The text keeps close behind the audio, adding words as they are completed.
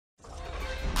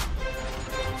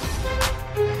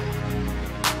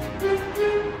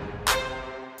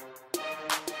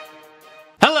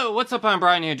what's up? I'm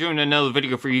Brian here doing another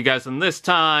video for you guys, and this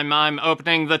time I'm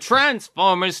opening the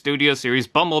Transformers Studio Series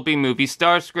Bumblebee movie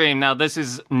Starscream. Now, this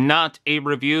is not a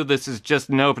review, this is just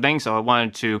an opening, so I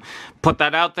wanted to put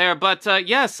that out there. But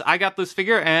yes, I got this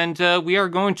figure, and we are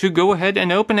going to go ahead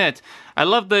and open it. I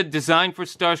love the design for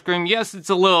Starscream. Yes, it's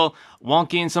a little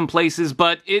wonky in some places,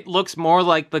 but it looks more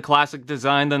like the classic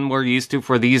design than we're used to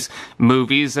for these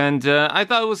movies, and I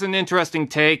thought it was an interesting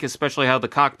take, especially how the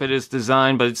cockpit is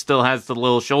designed, but it still has the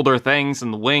little shoulder things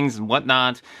and the wings and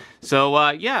whatnot. So,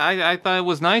 yeah, I thought it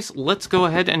was nice. Let's go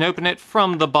ahead and open it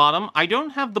from the bottom. I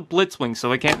don't have the Blitzwing,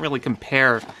 so I can't really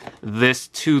compare this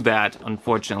to that,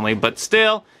 unfortunately, but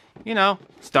still, you know,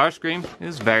 Starscream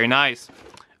is very nice.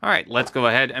 Alright, let's go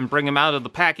ahead and bring him out of the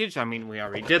package. I mean, we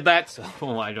already did that, so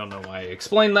I don't know why I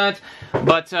explained that.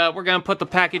 But we're going to put the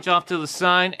package off to the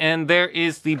side, and there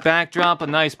is the backdrop, a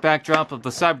nice backdrop of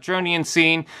the Cybertronian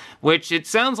scene, which it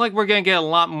sounds like we're going to get a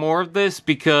lot more of this,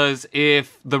 because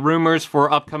if the rumors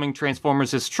for upcoming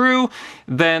Transformers is true,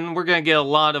 then we're going to get a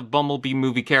lot of Bumblebee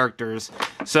movie characters.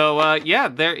 So, yeah,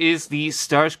 there is the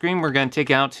Starscream. We're going to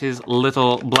take out his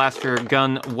little blaster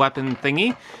gun weapon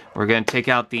thingy. We're going to take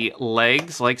out the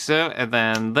legs, like so, and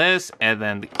then this, and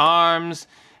then the arms.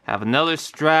 Have another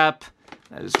strap.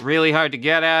 That is really hard to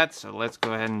get at, so let's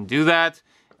go ahead and do that.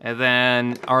 And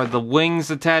then, are the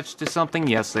wings attached to something?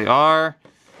 Yes, they are.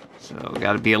 So,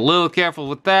 got to be a little careful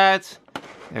with that.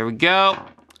 There we go.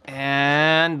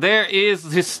 And there is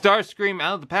the Starscream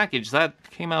out of the package.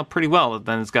 That came out pretty well.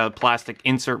 Then it's got a plastic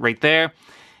insert right there.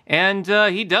 And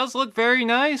he does look very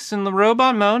nice in the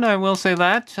robot mode, I will say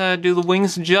that. Do the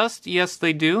wings adjust? Yes,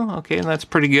 they do. Okay, that's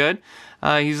pretty good.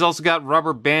 He's also got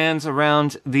rubber bands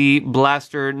around the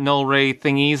blaster null ray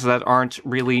thingies that aren't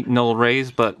really null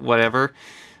rays, but whatever.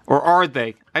 Or are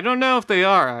they? I don't know if they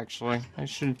are, actually. I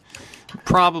should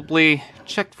probably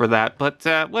check for that, but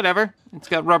whatever. It's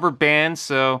got rubber bands,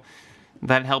 so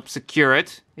that helps secure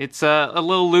it. It's a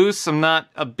little loose. I'm not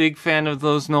a big fan of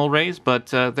those null rays, but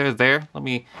they're there. Let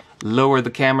me lower the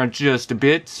camera just a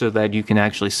bit so that you can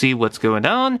actually see what's going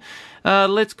on.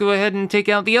 Let's go ahead and take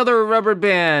out the other rubber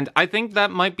band. I think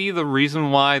that might be the reason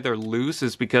why they're loose,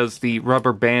 is because the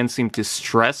rubber bands seem to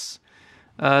stress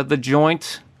the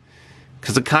joint,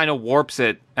 because it kind of warps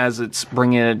it as it's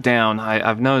bringing it down.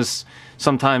 I've noticed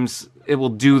sometimes it will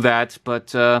do that,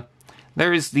 but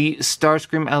there is the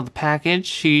Starscream out of the package.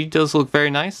 He does look very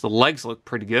nice. The legs look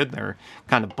pretty good. They're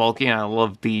kind of bulky, and I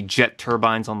love the jet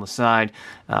turbines on the side.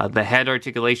 The head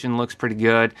articulation looks pretty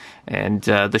good, and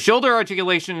the shoulder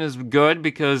articulation is good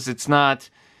because it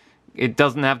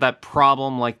doesn't have that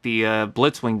problem like the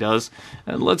Blitzwing does.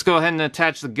 Let's go ahead and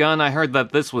attach the gun. I heard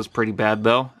that this was pretty bad,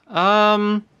 though.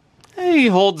 He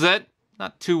holds it.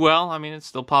 Not too well. I mean, it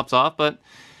still pops off, but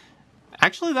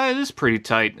actually, that is pretty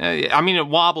tight. I mean, it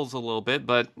wobbles a little bit,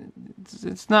 but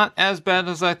it's not as bad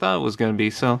as I thought it was going to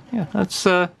be. So, yeah, that's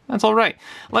all right.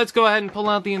 Let's go ahead and pull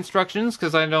out the instructions,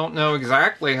 because I don't know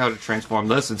exactly how to transform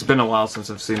this. It's been a while since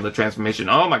I've seen the transformation.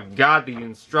 Oh my god, the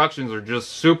instructions are just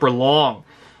super long.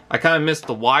 I kind of missed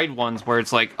the wide ones where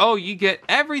it's like, oh, you get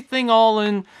everything all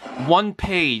in one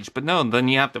page. But no, then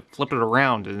you have to flip it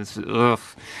around, and it's, ugh.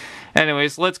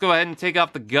 Anyways, let's go ahead and take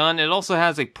off the gun. It also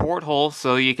has a porthole,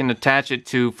 so you can attach it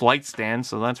to flight stands,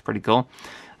 so that's pretty cool.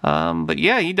 But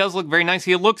yeah, he does look very nice.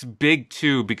 He looks big,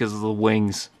 too, because of the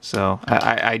wings, so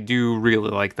I do really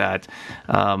like that.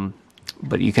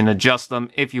 But you can adjust them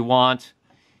if you want.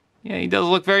 Yeah, he does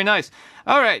look very nice.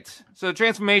 Alright, so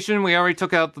transformation, we already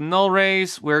took out the null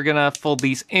rays. We're gonna fold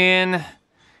these in,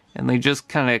 and they just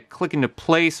kind of click into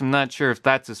place. I'm not sure if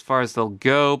that's as far as they'll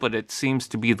go, but it seems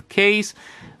to be the case.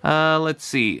 Let's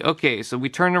see. Okay, so we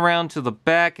turn around to the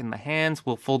back, and the hands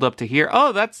will fold up to here.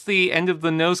 Oh, that's the end of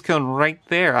the nose cone right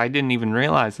there. I didn't even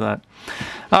realize that.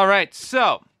 Alright,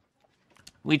 so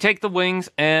we take the wings,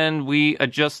 and we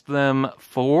adjust them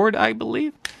forward, I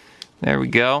believe. There we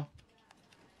go,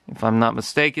 if I'm not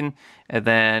mistaken. And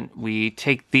then we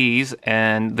take these,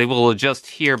 and they will adjust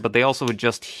here, but they also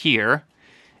adjust here.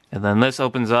 And then this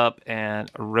opens up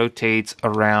and rotates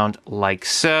around like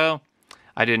so.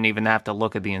 I didn't even have to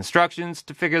look at the instructions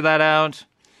to figure that out,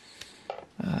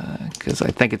 because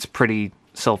I think it's pretty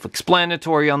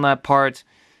self-explanatory on that part.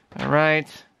 All right.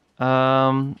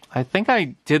 I think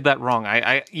I did that wrong.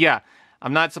 Yeah,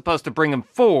 I'm not supposed to bring them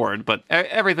forward, but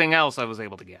everything else I was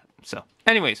able to get. So,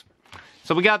 anyways.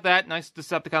 So we got that. Nice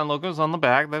Decepticon logos on the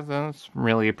back. That's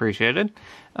really appreciated.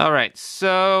 Alright,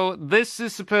 so this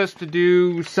is supposed to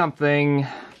do something.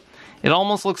 It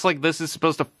almost looks like this is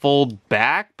supposed to fold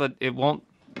back, but it won't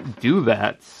do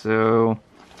that. So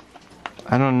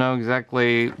I don't know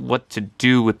exactly what to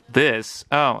do with this.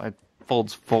 Oh, it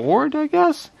folds forward, I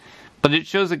guess? But it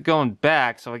shows it going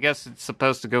back, so I guess it's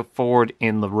supposed to go forward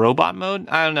in the robot mode?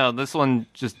 I don't know, this one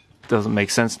just doesn't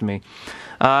make sense to me.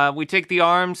 We take the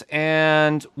arms,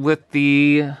 and with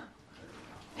the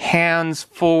hands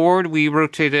forward, we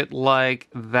rotate it like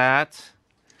that,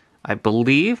 I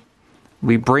believe.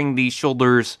 We bring the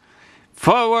shoulders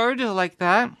forward like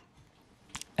that.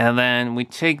 And then we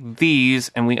take these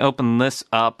and we open this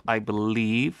up, I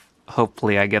believe.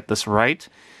 Hopefully I get this right.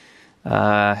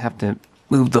 I have to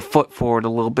move the foot forward a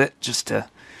little bit just to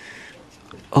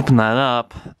open that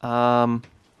up.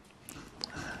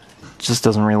 Just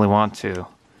doesn't really want to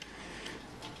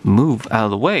move out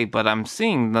of the way, but I'm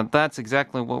seeing that that's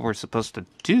exactly what we're supposed to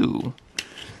do.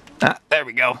 Ah, there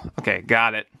we go. Okay,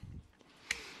 got it.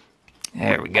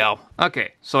 There we go.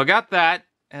 Okay, so I got that,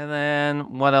 and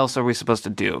then what else are we supposed to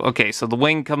do? Okay, so the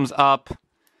wing comes up,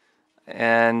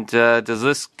 and does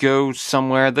this go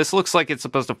somewhere? This looks like it's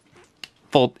supposed to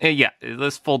fold. Yeah,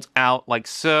 this folds out like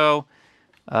so.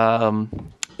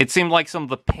 It seemed like some of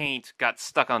the paint got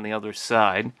stuck on the other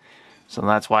side, so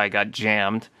that's why I got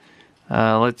jammed.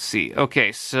 Let's see.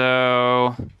 Okay,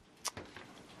 so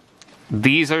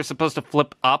these are supposed to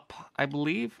flip up, I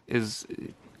believe, is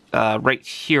right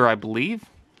here, I believe.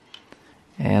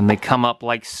 And they come up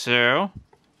like so.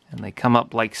 And they come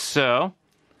up like so.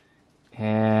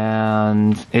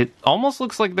 And it almost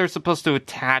looks like they're supposed to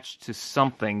attach to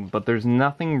something, but there's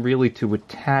nothing really to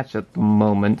attach at the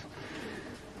moment.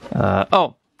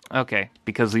 Oh, okay,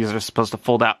 because these are supposed to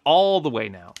fold out all the way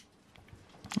now.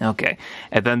 Okay,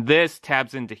 and then this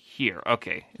tabs into here.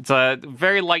 Okay, it's a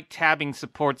very light tabbing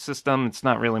support system. It's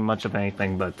not really much of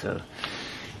anything, but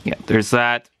yeah, there's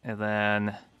that. And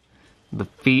then the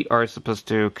feet are supposed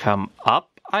to come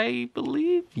up, I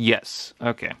believe? Yes,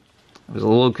 okay. I was a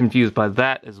little confused by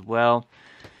that as well.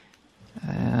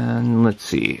 And let's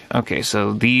see. Okay,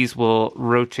 so these will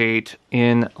rotate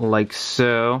in like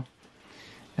so.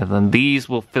 And then these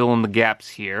will fill in the gaps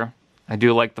here. I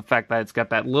do like the fact that it's got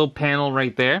that little panel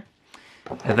right there.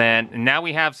 And then now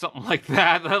we have something like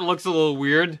that. That looks a little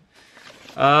weird.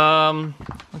 Let's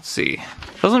see.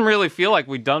 Doesn't really feel like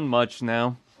we've done much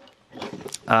now.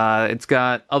 It's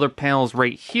got other panels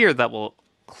right here that will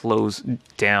close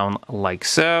down like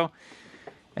so.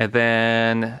 And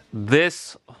then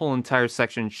this whole entire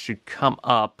section should come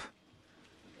up.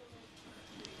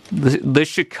 This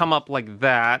should come up like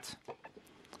that.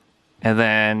 And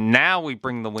then now we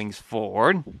bring the wings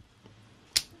forward.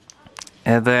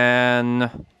 And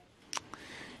then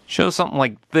show something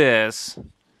like this.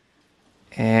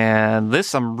 And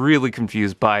this I'm really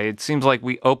confused by. It seems like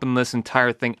we open this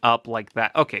entire thing up like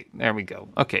that. Okay, there we go.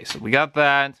 Okay, so we got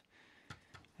that.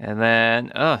 And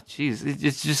then, oh, geez, it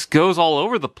just goes all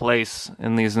over the place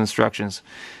in these instructions.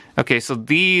 Okay, so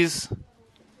these,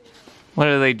 what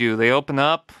do? They open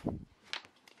up.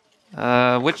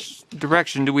 Which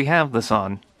direction do we have this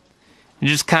on? It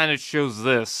just kind of shows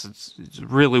this. It's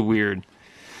really weird.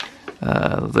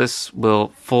 This will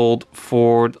fold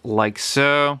forward like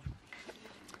so.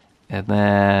 And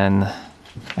then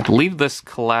I believe this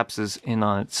collapses in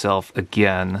on itself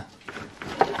again.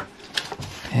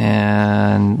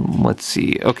 And let's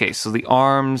see. Okay, so the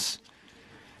arms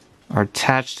are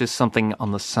attached to something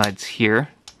on the sides here,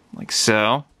 like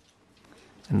so.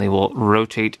 And they will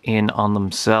rotate in on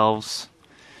themselves.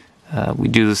 We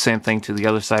do the same thing to the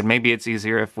other side. Maybe it's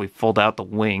easier if we fold out the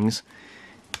wings.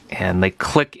 And they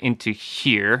click into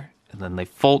here, and then they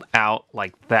fold out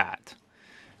like that.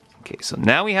 Okay, so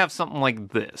now we have something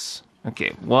like this.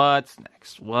 Okay, what's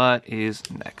next? What is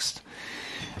next?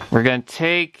 We're going to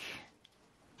take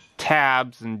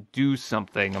tabs and do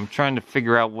something. I'm trying to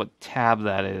figure out what tab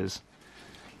that is.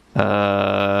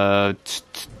 I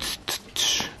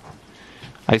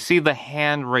see the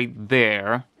hand right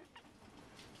there,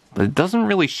 but it doesn't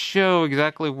really show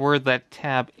exactly where that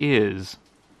tab is.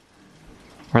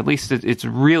 Or at least it's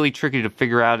really tricky to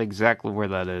figure out exactly where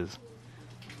that is.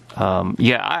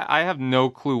 Yeah, I have no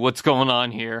clue what's going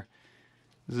on here.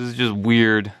 This is just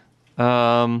weird.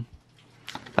 That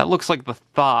looks like the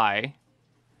thigh.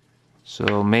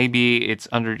 So maybe it's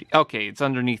under... Okay, it's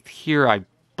underneath here, I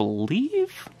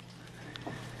believe?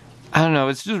 I don't know,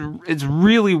 it's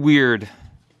really weird.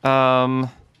 Okay,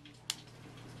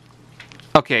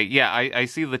 yeah, I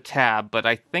see the tab, but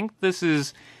I think this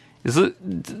is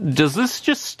it, does this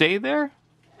just stay there?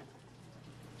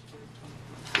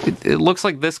 It looks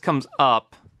like this comes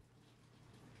up,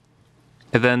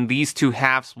 and then these two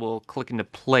halves will click into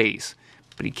place.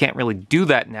 But you can't really do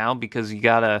that now because you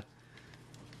gotta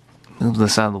move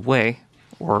this out of the way.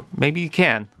 Or maybe you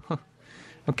can.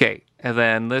 Okay, and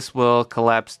then this will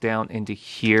collapse down into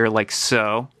here like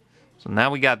so. So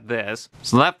now we got this.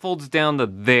 So that folds down to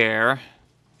there.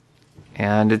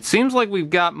 And it seems like we've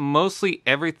got mostly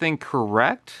everything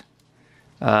correct.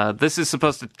 This is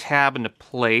supposed to tab into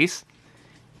place.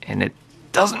 And it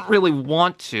doesn't really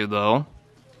want to, though.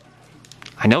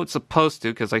 I know it's supposed to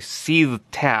because I see the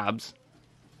tabs.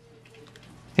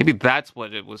 Maybe that's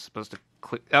what it was supposed to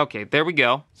click. Okay, there we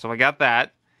go. So I got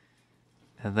that.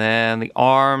 And then the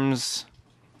arms,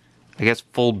 I guess,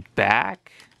 fold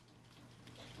back.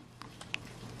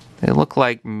 They look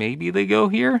like maybe they go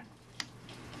here.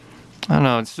 I don't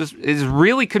know. It's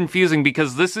really confusing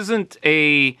because this isn't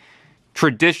a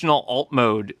traditional alt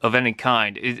mode of any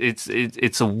kind.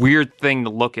 It's a weird thing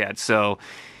to look at. So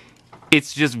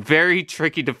it's just very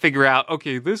tricky to figure out.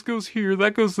 Okay, this goes here,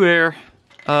 that goes there.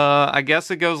 I guess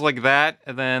it goes like that,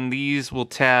 and then these will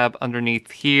tab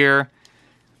underneath here.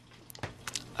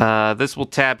 This will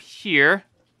tab here,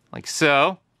 like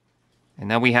so. And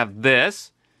now we have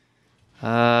this.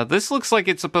 This looks like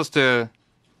it's supposed to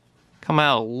come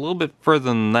out a little bit further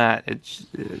than that.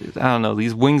 I don't know,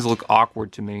 these wings look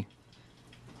awkward to me.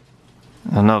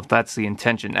 I don't know if that's the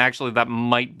intention. Actually, that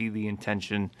might be the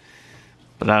intention,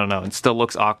 but I don't know. It still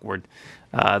looks awkward.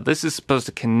 This is supposed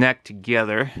to connect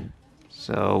together,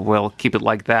 so we'll keep it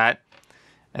like that.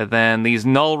 And then these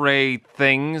null ray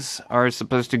things are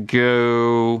supposed to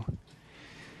go...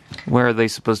 Where are they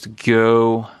supposed to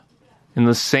go? In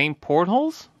the same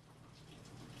portholes?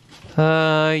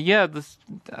 Yeah,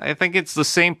 I think it's the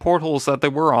same portholes that they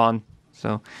were on.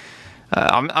 So,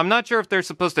 I'm not sure if they're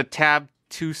supposed to tab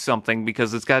to something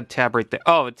because it's got a tab right there.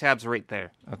 Oh, it tabs right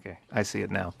there. Okay, I see it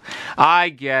now. I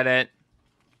get it.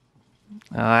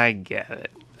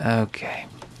 Okay.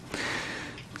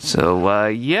 So,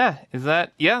 yeah,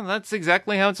 that's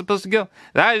exactly how it's supposed to go.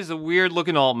 That is a weird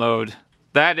looking alt mode.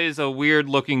 That is a weird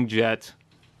looking jet.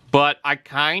 But I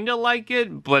kind of like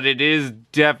it, but it is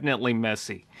definitely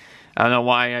messy. I don't know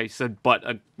why I said but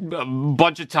a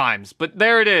bunch of times, but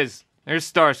there it is. There's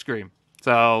Starscream.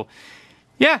 So,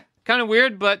 yeah, kind of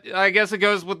weird, but I guess it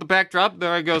goes with the backdrop.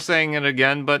 There I go saying it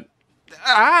again, but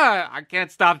I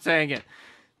can't stop saying it.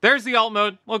 There's the alt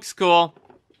mode. Looks cool.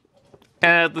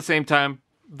 And at the same time,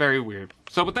 very weird.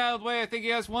 So with that out of the way, I thank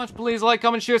you guys so much. Please like,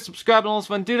 comment, share, subscribe, and all those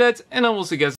fun dudettes, and I will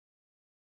see you guys